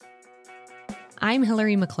I'm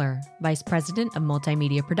Hilary McClure, Vice President of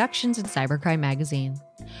Multimedia Productions at Cybercrime Magazine.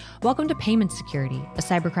 Welcome to Payment Security, a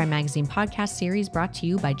Cybercrime Magazine podcast series brought to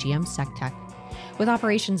you by GM SecTech. With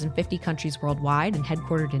operations in 50 countries worldwide and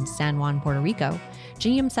headquartered in San Juan, Puerto Rico,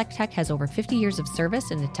 GM SecTech has over 50 years of service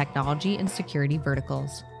in the technology and security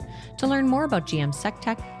verticals. To learn more about GM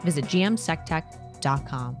SecTech, visit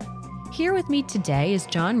gmsectech.com. Here with me today is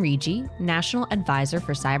John Rigi, National Advisor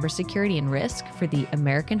for Cybersecurity and Risk for the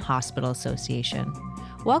American Hospital Association.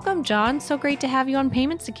 Welcome, John. So great to have you on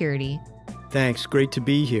Payment Security. Thanks. Great to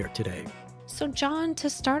be here today. So, John, to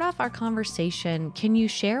start off our conversation, can you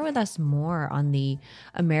share with us more on the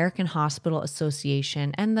American Hospital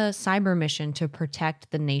Association and the cyber mission to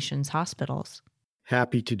protect the nation's hospitals?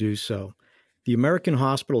 Happy to do so. The American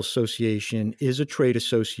Hospital Association is a trade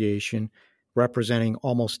association representing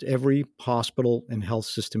almost every hospital and health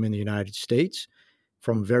system in the United States,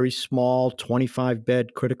 from very small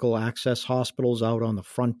 25-bed critical access hospitals out on the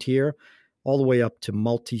frontier, all the way up to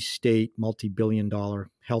multi-state, multi-billion-dollar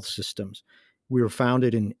health systems. We were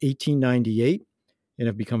founded in 1898 and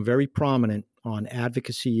have become very prominent on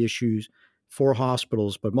advocacy issues for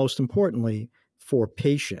hospitals, but most importantly, for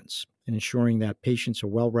patients, and ensuring that patients are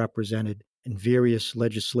well represented in various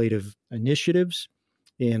legislative initiatives.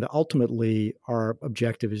 And ultimately, our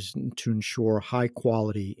objective is to ensure high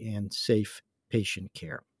quality and safe patient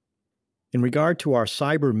care. In regard to our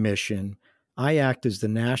cyber mission, I act as the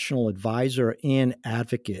national advisor and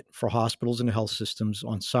advocate for hospitals and health systems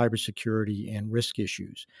on cybersecurity and risk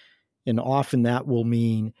issues. And often that will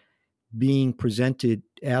mean being presented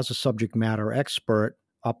as a subject matter expert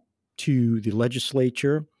up to the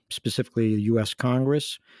legislature, specifically the U.S.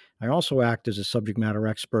 Congress. I also act as a subject matter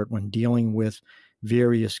expert when dealing with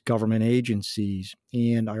various government agencies.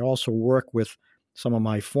 And I also work with some of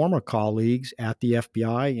my former colleagues at the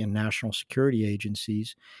FBI and national security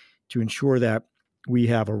agencies to ensure that we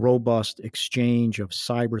have a robust exchange of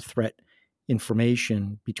cyber threat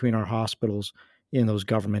information between our hospitals and those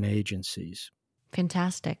government agencies.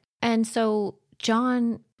 Fantastic. And so,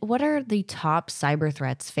 John, what are the top cyber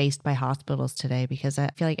threats faced by hospitals today? Because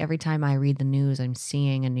I feel like every time I read the news, I'm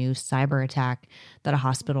seeing a new cyber attack that a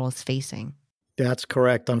hospital is facing. That's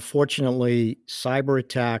correct. Unfortunately, cyber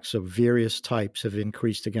attacks of various types have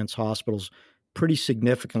increased against hospitals pretty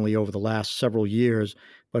significantly over the last several years,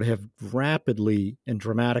 but have rapidly and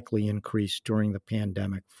dramatically increased during the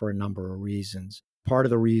pandemic for a number of reasons. Part of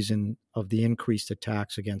the reason of the increased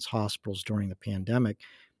attacks against hospitals during the pandemic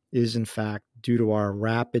is, in fact, due to our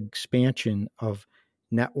rapid expansion of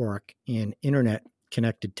network and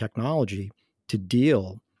internet-connected technology to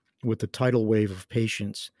deal with the tidal wave of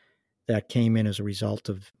patients that came in as a result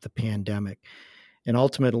of the pandemic. And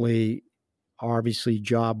ultimately, obviously,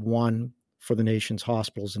 job one for the nation's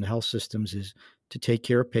hospitals and health systems is to take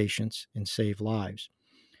care of patients and save lives.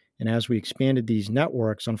 And as we expanded these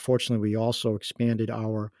networks, unfortunately, we also expanded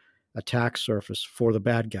our attack surface for the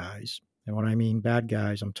bad guys. And when I mean bad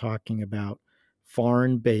guys, I'm talking about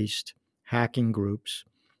foreign-based hacking groups,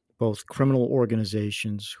 both criminal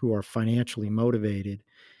organizations who are financially motivated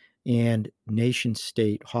and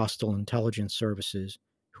nation-state hostile intelligence services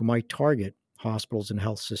who might target hospitals and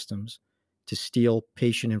health systems to steal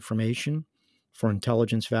patient information for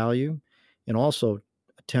intelligence value and also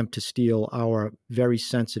attempt to steal our very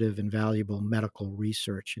sensitive and valuable medical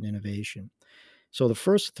research and innovation. So the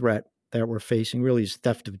first threat that we're facing really is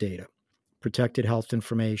theft of data, protected health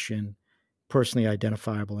information, personally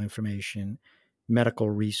identifiable information,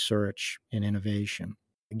 medical research, and innovation.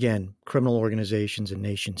 Again, criminal organizations and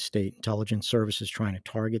nation-state intelligence services trying to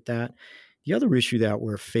target that. The other issue that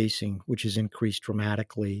we're facing, which has increased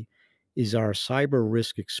dramatically, is our cyber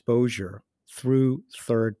risk exposure through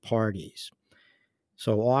third parties.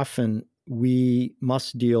 So often we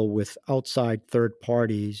must deal with outside third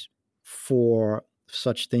parties for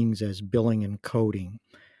such things as billing and coding,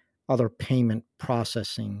 other payment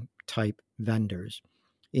processing type vendors,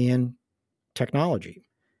 and technology.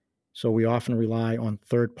 So we often rely on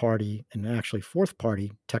third-party and actually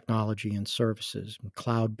fourth-party technology and services,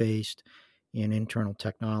 cloud-based and internal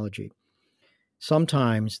technology.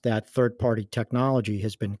 Sometimes that third-party technology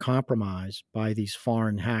has been compromised by these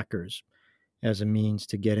foreign hackers as a means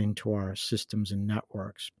to get into our systems and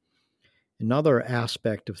networks. Another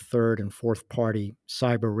aspect of third and fourth-party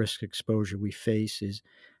cyber risk exposure we face is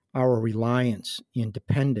our reliance and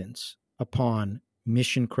dependence upon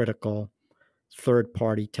mission-critical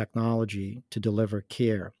third-party technology to deliver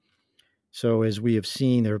care. So as we have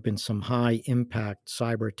seen, there have been some high-impact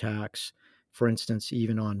cyber attacks, for instance,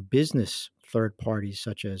 even on business third parties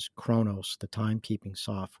such as Kronos, the timekeeping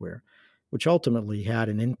software, which ultimately had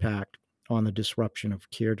an impact on the disruption of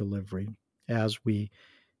care delivery as we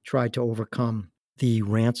tried to overcome the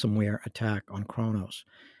ransomware attack on Kronos.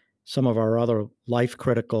 Some of our other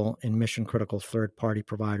life-critical and mission-critical third-party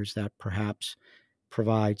providers that perhaps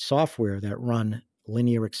provide software that run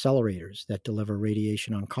linear accelerators that deliver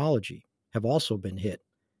radiation oncology have also been hit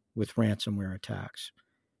with ransomware attacks,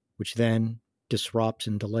 which then disrupts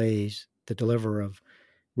and delays the delivery of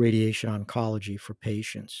radiation oncology for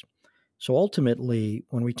patients. So ultimately,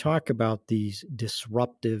 when we talk about these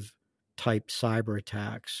disruptive type cyber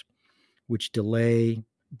attacks, which delay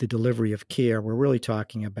the delivery of care, we're really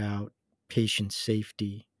talking about patient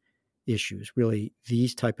safety issues. Really,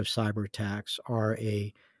 these type of cyber attacks are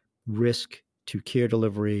a risk to care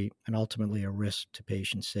delivery and ultimately a risk to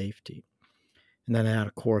patient safety. And then that,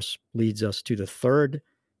 of course, leads us to the third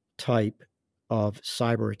type of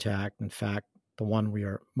cyber attack. In fact, the one we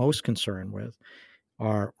are most concerned with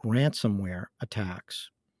are ransomware attacks,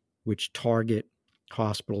 which target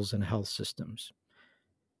hospitals and health systems.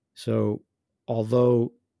 So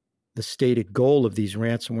although the stated goal of these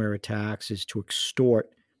ransomware attacks is to extort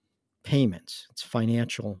payments, it's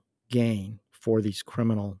financial gain for these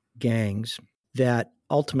criminal gangs, that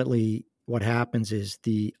ultimately what happens is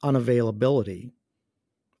the unavailability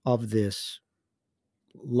of this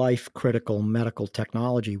life-critical medical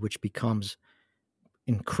technology, which becomes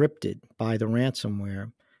encrypted by the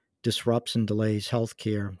ransomware, disrupts and delays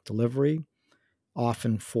healthcare delivery,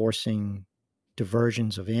 often forcing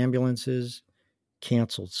diversions of ambulances,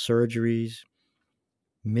 canceled surgeries,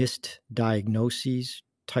 missed diagnoses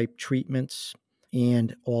type treatments,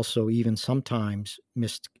 and also even sometimes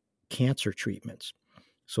missed cancer treatments.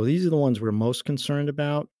 So these are the ones we're most concerned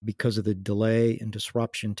about because of the delay and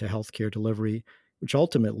disruption to healthcare delivery, which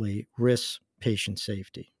ultimately risks patient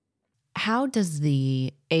safety. How does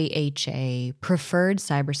the AHA preferred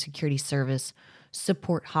cybersecurity service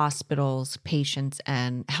support hospitals, patients,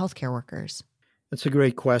 and healthcare workers? That's a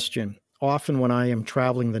great question. Often when I am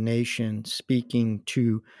traveling the nation speaking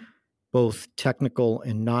to both technical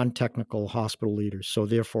and non-technical hospital leaders, so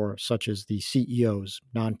therefore such as the CEOs,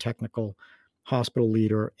 non-technical hospital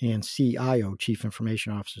leader, and CIO, Chief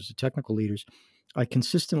Information Officers, the technical leaders, I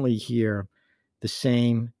consistently hear the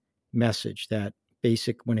same message that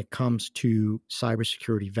when it comes to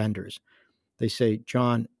cybersecurity vendors. They say,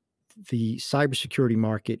 John, the cybersecurity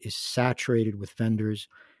market is saturated with vendors,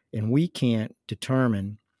 and we can't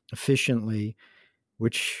determine efficiently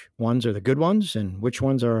which ones are the good ones and which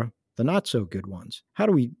ones are the not so good ones. How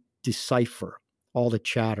do we decipher all the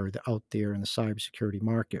chatter out there in the cybersecurity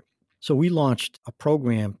market? So we launched a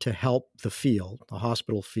program to help the field, the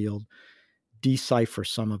hospital field, decipher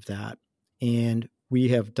some of that. And we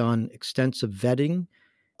have done extensive vetting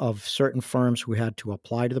of certain firms who had to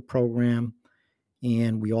apply to the program.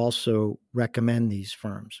 And we also recommend these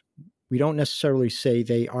firms. We don't necessarily say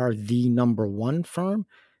they are the number one firm,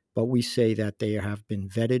 but we say that they have been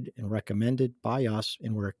vetted and recommended by us,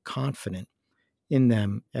 and we're confident in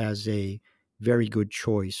them as a very good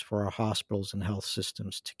choice for our hospitals and health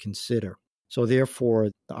systems to consider. So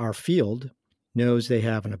therefore, our field knows they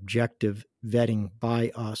have an objective vetting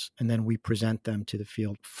by us, and then we present them to the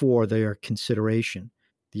field for their consideration.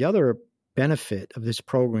 The other benefit of this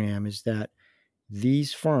program is that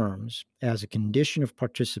these firms, as a condition of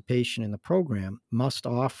participation in the program, must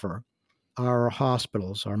offer our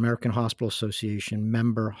hospitals, our American Hospital Association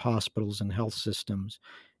member hospitals and health systems,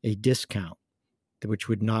 a discount, which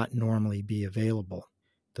would not normally be available.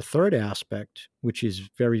 The third aspect, which is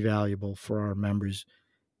very valuable for our members,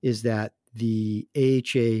 is that the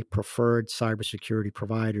AHA preferred cybersecurity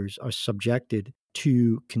providers are subjected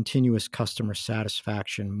to continuous customer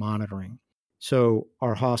satisfaction monitoring. So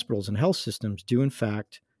our hospitals and health systems do, in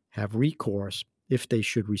fact, have recourse if they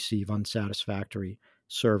should receive unsatisfactory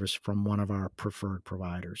service from one of our preferred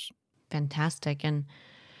providers. Fantastic. And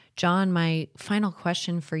John, my final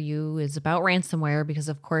question for you is about ransomware, because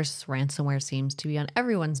of course, ransomware seems to be on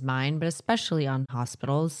everyone's mind, but especially on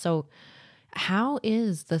hospitals. So how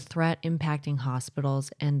is the threat impacting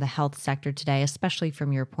hospitals and the health sector today, especially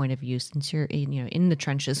from your point of view, since you're in the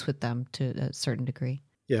trenches with them to a certain degree?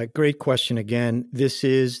 Yeah, great question again. This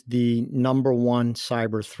is the number one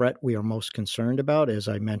cyber threat we are most concerned about, as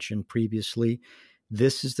I mentioned previously.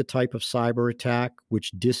 This is the type of cyber attack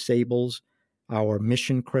which disables our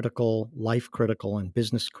mission-critical, life-critical, and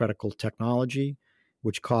business-critical technology,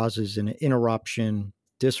 which causes an interruption,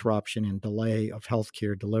 disruption, and delay of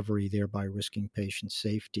healthcare delivery, thereby risking patient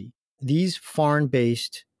safety. These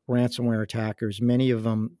foreign-based ransomware attackers, many of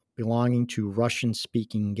them belonging to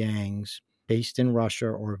Russian-speaking gangs based in Russia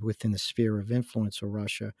or within the sphere of influence of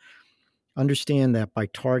Russia, understand that by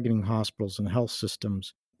targeting hospitals and health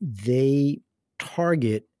systems, they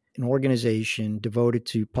target an organization devoted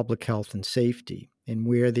to public health and safety, and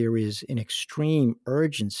where there is an extreme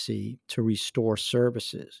urgency to restore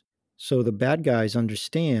services. So the bad guys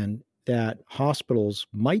understand that hospitals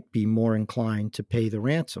might be more inclined to pay the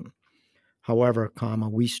ransom. However,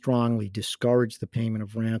 we strongly discourage the payment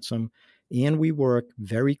of ransom, and we work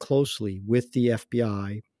very closely with the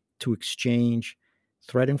FBI to exchange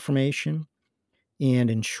threat information and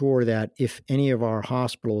ensure that if any of our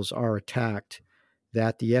hospitals are attacked,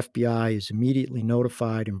 that the FBI is immediately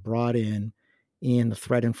notified and brought in, and the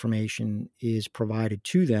threat information is provided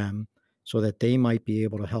to them so that they might be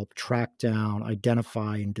able to help track down,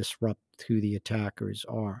 identify, and disrupt who the attackers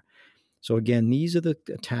are. So again, these are the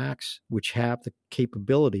attacks which have the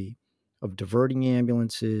capability of diverting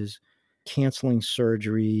ambulances, canceling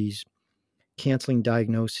surgeries, canceling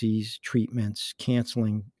diagnoses, treatments,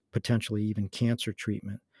 canceling potentially even cancer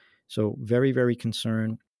treatment. So very, very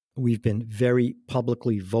concerned. We've been very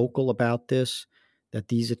publicly vocal about this, that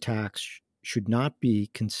these attacks should not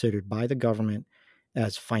be considered by the government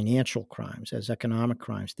as financial crimes, as economic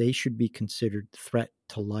crimes. They should be considered threat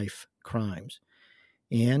to life crimes.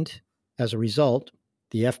 And as a result,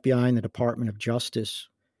 the FBI and the Department of Justice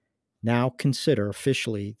now consider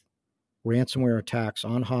officially ransomware attacks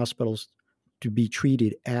on hospitals to be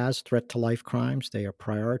treated as threat to life crimes. They are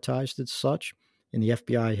prioritized as such, and the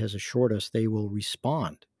FBI has assured us they will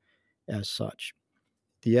respond as such.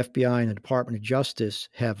 The FBI and the Department of Justice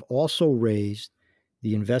have also raised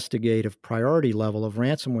the investigative priority level of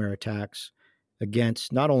ransomware attacks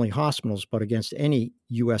against not only hospitals, but against any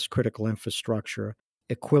U.S. critical infrastructure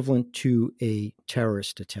equivalent to a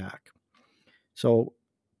terrorist attack. So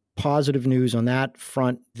positive news on that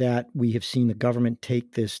front, that we have seen the government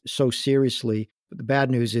take this so seriously. But the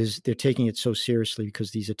bad news is they're taking it so seriously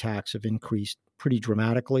because these attacks have increased pretty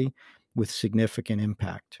dramatically with significant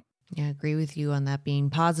impact. Yeah, I agree with you on that being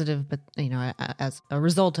positive, but, as a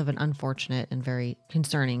result of an unfortunate and very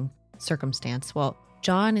concerning circumstance. Well,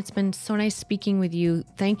 John, it's been so nice speaking with you.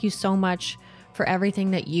 Thank you so much for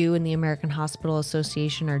everything that you and the American Hospital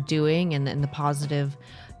Association are doing and the positive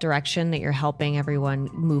direction that you're helping everyone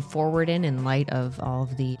move forward in light of all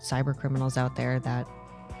of the cyber criminals out there that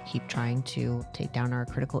keep trying to take down our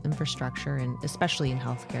critical infrastructure, and especially in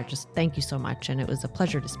healthcare. Just thank you so much. And it was a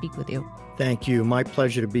pleasure to speak with you. Thank you. My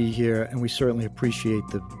pleasure to be here. And we certainly appreciate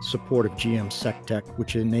the support of GM SecTech,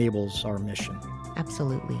 which enables our mission.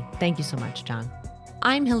 Absolutely. Thank you so much, John.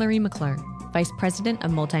 I'm Hillary McClure, Vice President of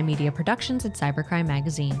Multimedia Productions at Cybercrime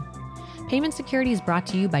Magazine. Payment Security is brought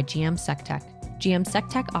to you by GM SecTech. GM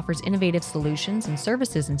SecTech offers innovative solutions and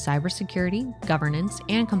services in cybersecurity, governance,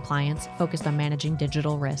 and compliance focused on managing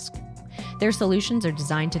digital risk. Their solutions are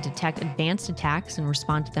designed to detect advanced attacks and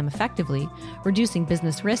respond to them effectively, reducing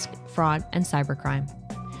business risk, fraud, and cybercrime.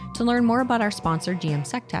 To learn more about our sponsor, GM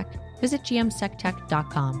SecTech, visit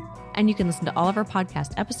gmsectech.com, and you can listen to all of our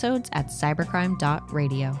podcast episodes at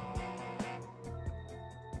cybercrime.radio.